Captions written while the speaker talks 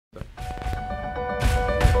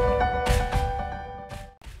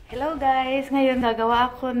Hello guys! Ngayon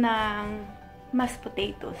gagawa ako ng mashed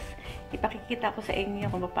potatoes. Ipakikita ko sa inyo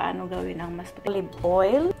kung paano gawin ang mashed potatoes. Olive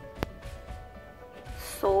oil,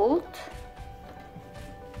 salt,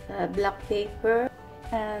 black pepper,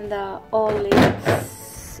 and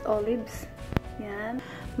olives. Yan.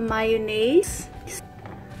 Mayonnaise,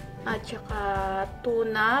 at saka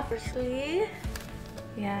tuna, parsley.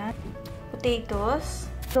 Yan. Potatoes,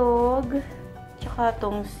 tog, tsaka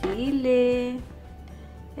tong sili,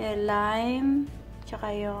 lime, tsaka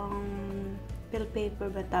yung bell pepper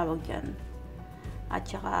ba tawag dyan, at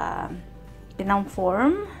tsaka tinang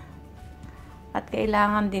form, at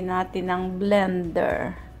kailangan din natin ng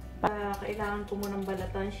blender. Kailangan ko munang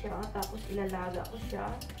balatan siya, tapos ilalaga ko siya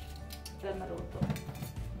para maluto.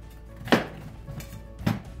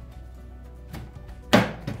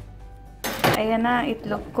 Ayan na,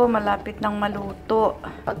 itlog ko malapit nang maluto.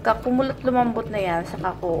 Pagka kumulot lumambot na yan,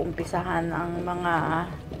 saka ko umpisahan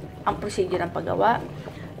ang procedure ng paggawa.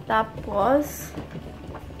 Tapos,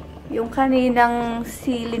 yung kaninang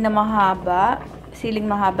siling mahaba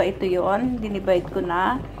ito yon, dinivide ko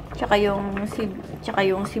na. Tsaka yung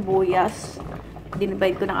sibuyas,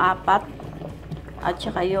 dinivide ko ng 4. At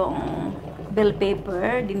tsaka yung bell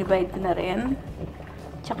pepper, dinivide ko na rin.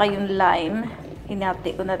 Tsaka yung lime,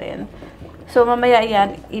 hinati ko na rin. So, mamaya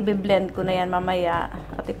yan, i-blend ko na yan mamaya.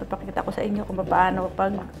 At ipapakita ko sa inyo kung paano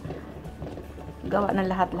pag gawa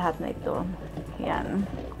ng lahat-lahat na ito. Yan.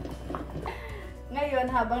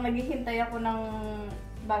 Ngayon, habang naghihintay ako ng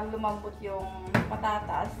bago lumambot yung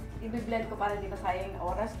patatas, i-blend ko para di masayang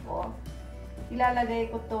yung oras ko.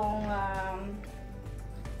 Ilalagay ko tong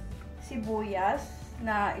sibuyas,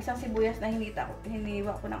 isang sibuyas na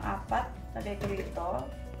hiniwa ko ng 4. Lagay ko dito.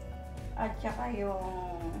 At saka yung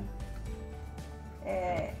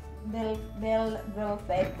bell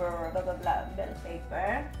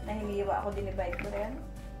pepper na hiniwa ako, dinivide ko rin.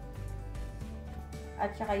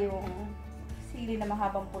 At saka yung sili na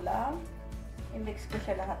mahabang pula, i-mix ko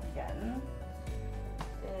siya lahat dyan.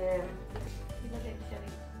 Ilagay ko siya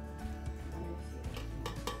rin.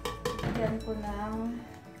 Lagyan ko ng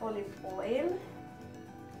olive oil.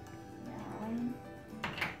 Yan.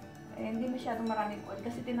 Hindi masyadong maraming oil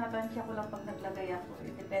kasi tinatansya ko lang pag naglagay ako.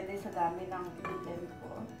 Depende sa dami ng i-blend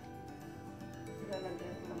ko.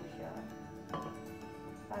 Ilalagyan ko lang siya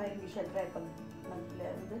para hindi siya dry pag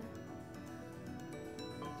nag-blend.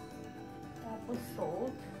 Tapos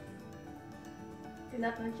salt.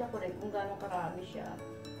 Tinatansya ko rin kung gano'ng karami siya.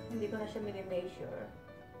 Hindi ko na siya mini-measure.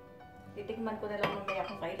 Titikman ko na lang mamaya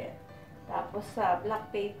kung kailan. Tapos black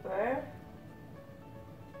pepper.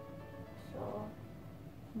 So,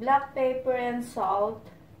 black pepper and salt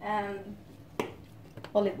and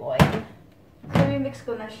olive oil. So, i-mix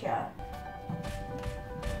ko na siya.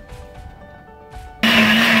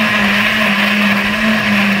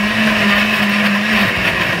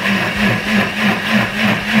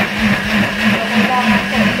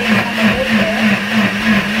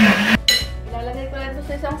 Ilalagay ko lang ito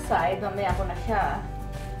sa isang side. Mamaya ko na siya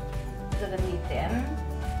gagamitin.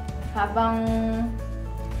 Habang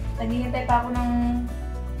naghihintay pa ako ng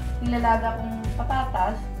ilalaga kong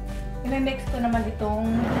patatas, i-mix ko naman itong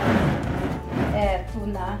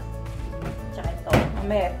tuna, tsaka ito.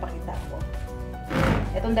 Mamaya pakita ko.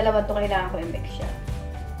 Itong dalawa to kailangan ko i-mix siya.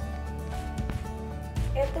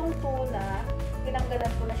 Itong tuna,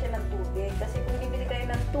 tinanggalan ko na siya ng tubig. Kasi kung bibili kayo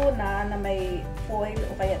ng tuna na may oil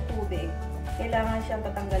o kaya tubig, kailangan siyang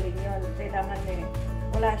patanggalin yun. Kailangan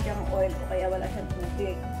wala siyang oil o kaya wala siyang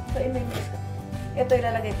tubig. So, i-mix ko. Ito,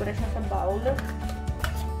 ilalagay ko na siya sa bowl.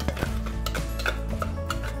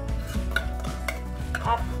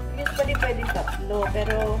 Usually pwedeng 3,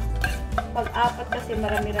 pero pag 4 kasi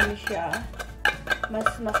marami-rami siya. Mas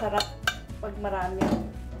masarap pag marami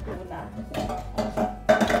tuna.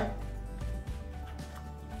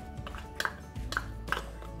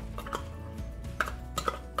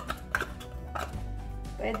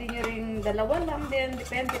 Pwede nyo rin 2 lang din.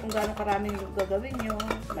 Depende kung gaano karaming gagawin nyo.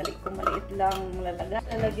 Kung maliit lang lalagay.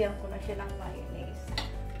 Lalagyan ko na siya ng mayonnaise.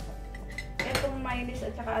 Itong mayonnaise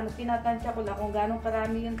at saka tinatansya ko lang kung gaano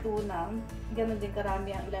karami yung tuna. Ganon din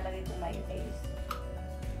karami ang ilalagay kong mayonnaise.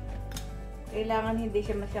 Kailangan hindi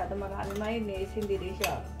siya masyado marami mayonnaise. Hindi rin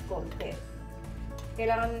siya konti.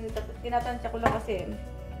 Kailangan tinatansya ko lang kasi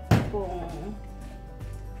kung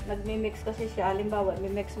nagmi-mix kasi siya. Halimbawa,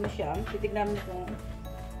 mi-mix mo siya. Titignan mo kung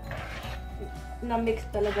na-mix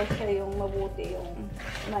talaga siya yung mabuti yung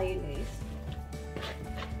mayonnaise.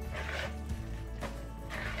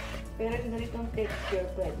 Pero yung ganitong texture,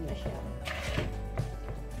 pwede na siya.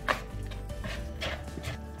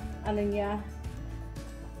 Ano niya,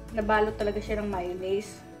 nabalot talaga siya ng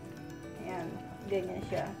mayonnaise. Ayan. Ganyan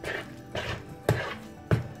siya.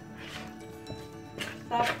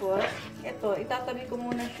 Tapos, ito, itatabi ko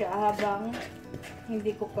muna siya habang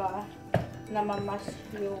hindi ko pa namamas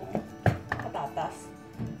yung patatas.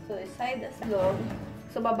 So, side as long.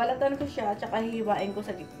 So, babalatan ko siya, tsaka hihiwain ko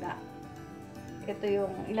sa gitna. Ito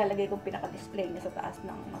yung ilalagay kong pinaka-display niya sa taas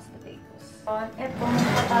ng mashed potatoes. Itong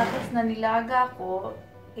patatas na nilaga ko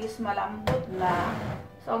is malambot na.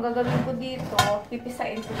 So, ang gagawin ko dito,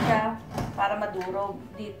 pipisain ko siya para madurog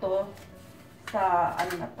dito sa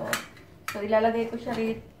ano na to. So, ilalagay ko siya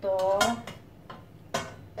rito.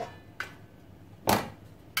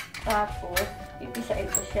 Tapos, pipisain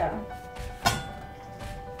ko siya.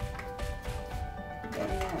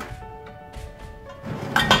 Ganyan.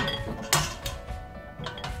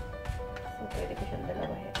 So, pwede ko siyang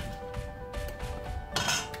dalawahin.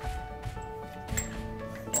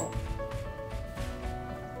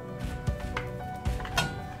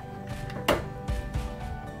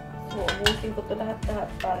 So, ubusin ko ito lahat-lahat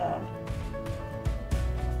para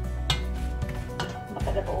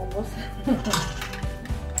matagal pa ubos.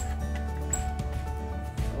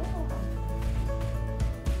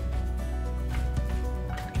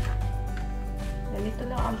 Ganito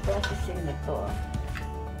lang ang processing nito.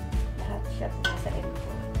 Lahat siya pinasain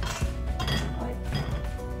ko. Okay.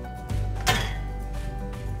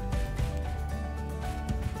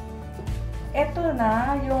 Ito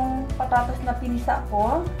na yung patatas na pinisa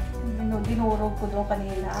ko. Dinurog ko doon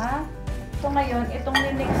kanina. So ngayon, itong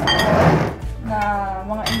minix ko na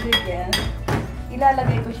mga ingredients,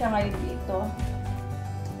 ilalagay ko siya ngayon dito.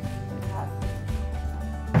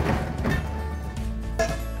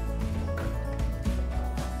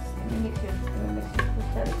 Minix ko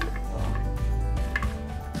siya dito.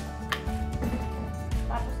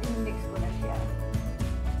 Tapos i-mix ko na siya.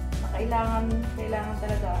 Kailangan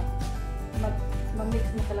talaga mag-mix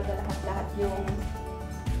mo talaga lahat yung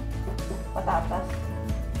patatas.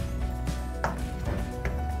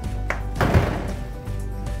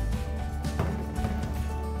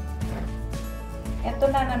 Ito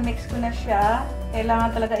na-mix ko na siya.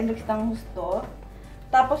 Kailangan talaga i-mix ng husto.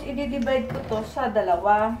 Tapos, i-divide ko to sa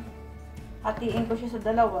dalawa. Hatiin ko siya sa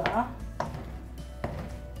dalawa.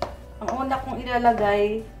 Ang una kong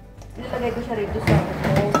ilalagay ko siya rito sa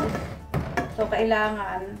bowl. So,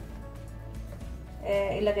 kailangan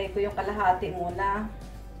ilagay ko yung kalahati muna.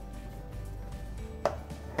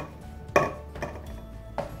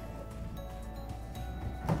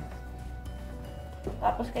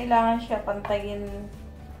 Tapos, kailangan siya pantayin.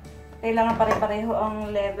 Kailangan pare-pareho ang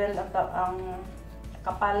level, ang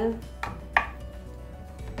kapal.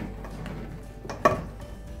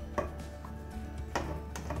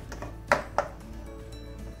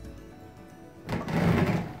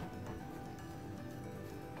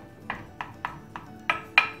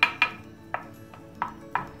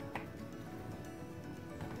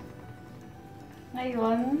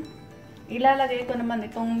 Ngayon, ilalagay ko naman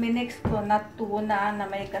itong minix ko na tuna na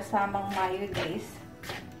may kasamang mayonnaise.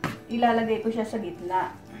 Ilalagay ko siya sa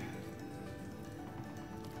gitna.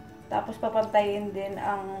 Tapos papantayin din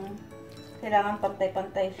ang, kailangan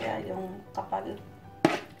pantay-pantay siya yung kapal.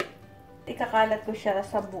 Ikakalat ko siya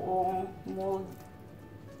sa buong mold.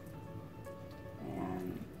 Ayan.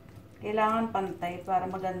 Kailangan pantay para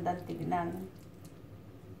magandang tignan.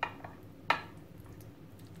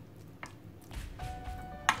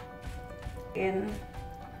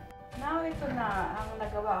 Now, ito na ang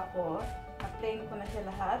nagawa ko. Na-plain ko na siya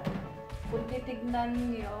lahat. Kung titignan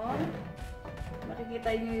nyo,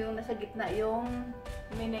 makikita nyo yung nasa gitna yung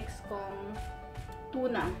minix kong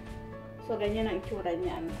tuna. So, ganyan ang itsura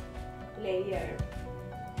niyan. Layer.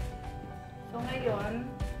 So, ngayon,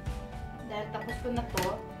 dahil tapos ko na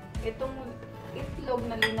to, itong itlog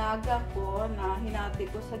na linaga ko na hinati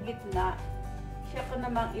ko sa gitna, siya ko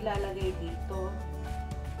namang ilalagay dito.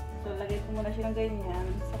 So, lagay ko muna siya ng ganyan.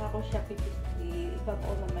 Saka ko siya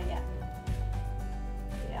ibabaw mamaya.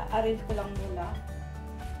 Kaya, arrange ko lang muna.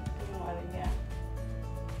 Ito yung ano niya.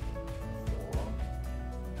 So,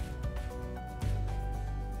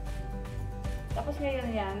 tapos ngayon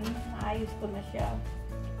yan, naayos ko na siya.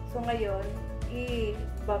 So, ngayon,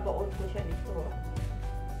 ibabaon ko siya dito.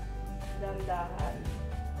 Dahan-dahan.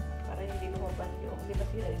 Para hindi lumabas yung, hindi ba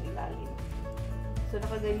sila yung ilalim. So,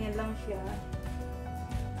 nakaganyan lang siya.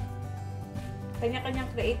 Kanya-kanyang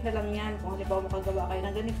create na lang yan. Kung halimbawa makagawa kayo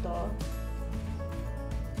ng ganito.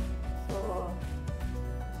 So,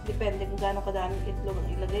 depende kung gaano kadaming itlog ang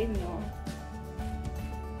ilagay nyo.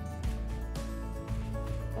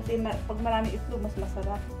 Kasi pag maraming itlog, mas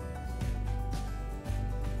masarap.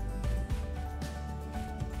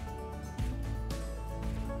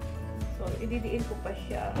 So, So, ididiin ko pa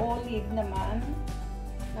siya. Olive naman,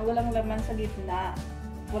 na walang laman sa gitna.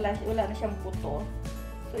 Wala na siyang buto.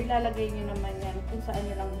 So, ilalagay nyo naman yan kung saan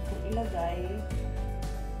nyo lang gusto ilagay.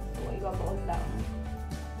 So, ibabaon lang.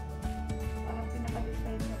 Parang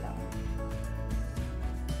pinaka-design nyo lang.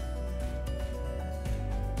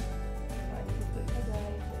 Saan nyo gusto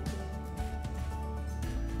ilagay.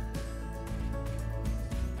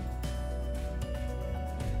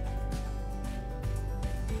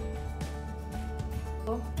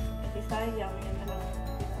 So, kasi sayang. Yan na lang.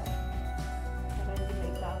 Para hindi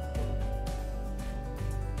may baso.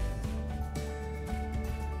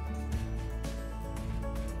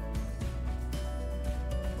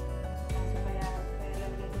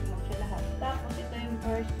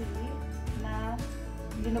 Parsley na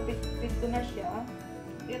ginupit-pit ko na siya.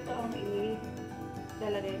 Ito ang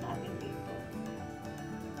ilalagay natin dito.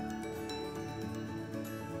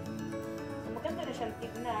 So, maganda na siyang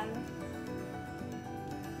tignan.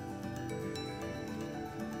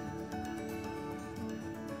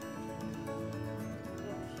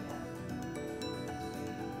 Yan siya.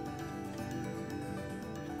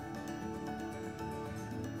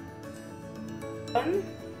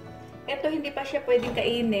 Ito hindi pa siya pwedeng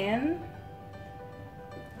kainin.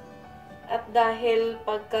 At dahil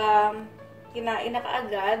pagka kinain na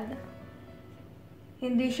kaagad,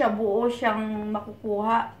 hindi siya buo siyang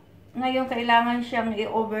makukuha. Ngayon kailangan siyang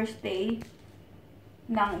i-overstay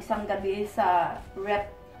ng isang gabi sa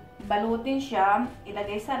rep. Balutin siya,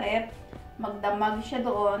 ilagay sa rep, magdamag siya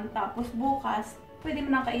doon, tapos bukas, pwede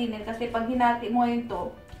mo nang kainin. Kasi pag hinati mo ngayon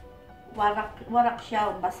to, warak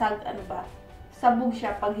siya, basag, ano ba, sabog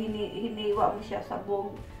siya pag hiniwa mo siya,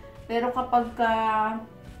 sabog. Pero kapag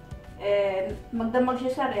magdamag siya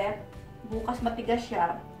sa rep, bukas matigas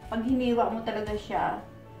siya. Pag hiniwa mo talaga siya,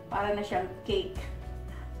 para na siyang cake.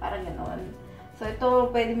 Parang gano'n. So ito,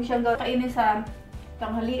 pwede mo siyang kainin sa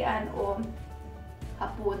tanghalian o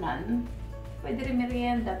hapunan. Pwede rin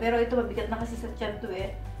merienda. Pero ito, mabigat na kasi sa tiyan to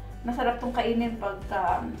eh. Masarap tong kainin pag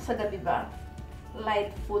sa gabi ba. Light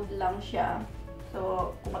food lang siya.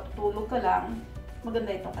 So, kung matutulog ka lang,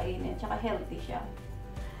 maganda itong kainin. Tsaka healthy siya.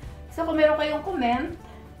 So, kung meron kayong comment,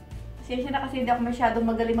 pasensya na kasi hindi ako masyadong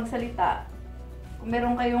magaling magsalita. Kung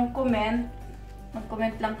meron kayong comment,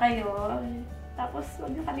 mag-comment lang kayo. Tapos,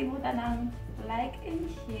 huwag niyo kalimutan ng like and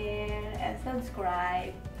share and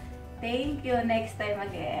subscribe. Thank you. Next time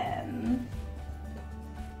again.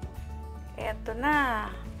 Eto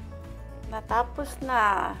na. Natapos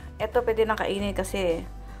na. Ito pwede nang kainin kasi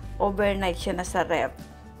overnight siya na sa rep.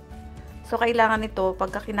 So, kailangan ito,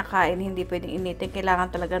 pagka kinakain, hindi pwedeng initin.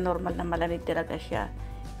 Kailangan talaga normal na malamig talaga siya.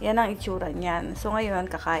 Yan ang itsura niyan. So, ngayon,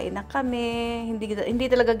 kakain na kami. Hindi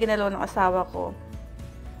talaga ginalaw ng asawa ko.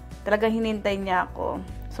 Talagang hinintay niya ako.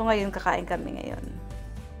 So, ngayon, kakain kami ngayon.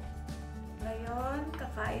 Ngayon,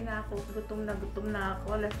 kakain na ako. Gutom na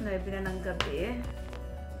ako. Alas 9 na ng gabi.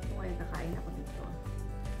 So, ngayon, kakain ako dito.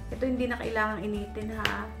 Ito, hindi na kailangang initin,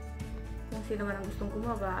 ha. Kung sino man ang gustong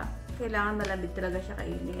kumaba, kailangan malamig talaga siya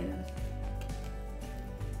kainin.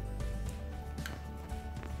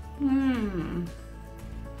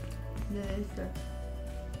 Delicious.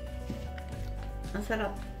 Ang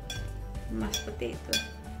sarap. Mashed potato.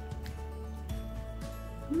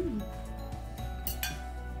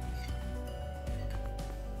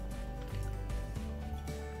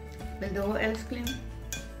 Vill du ha älskling?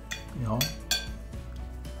 Ja.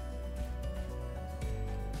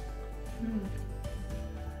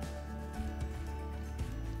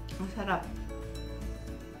 Ang sarap.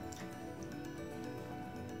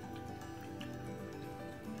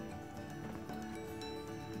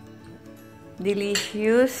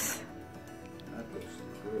 Delicious.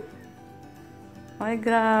 Ay,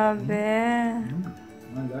 grabe.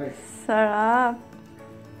 Sarap.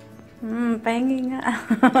 Pahingi nga.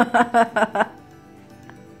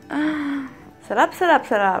 Sarap, sarap,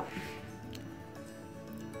 sarap.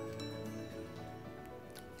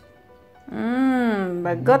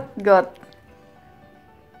 Bagot-got.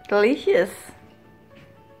 Delicious.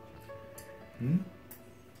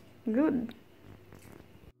 Good.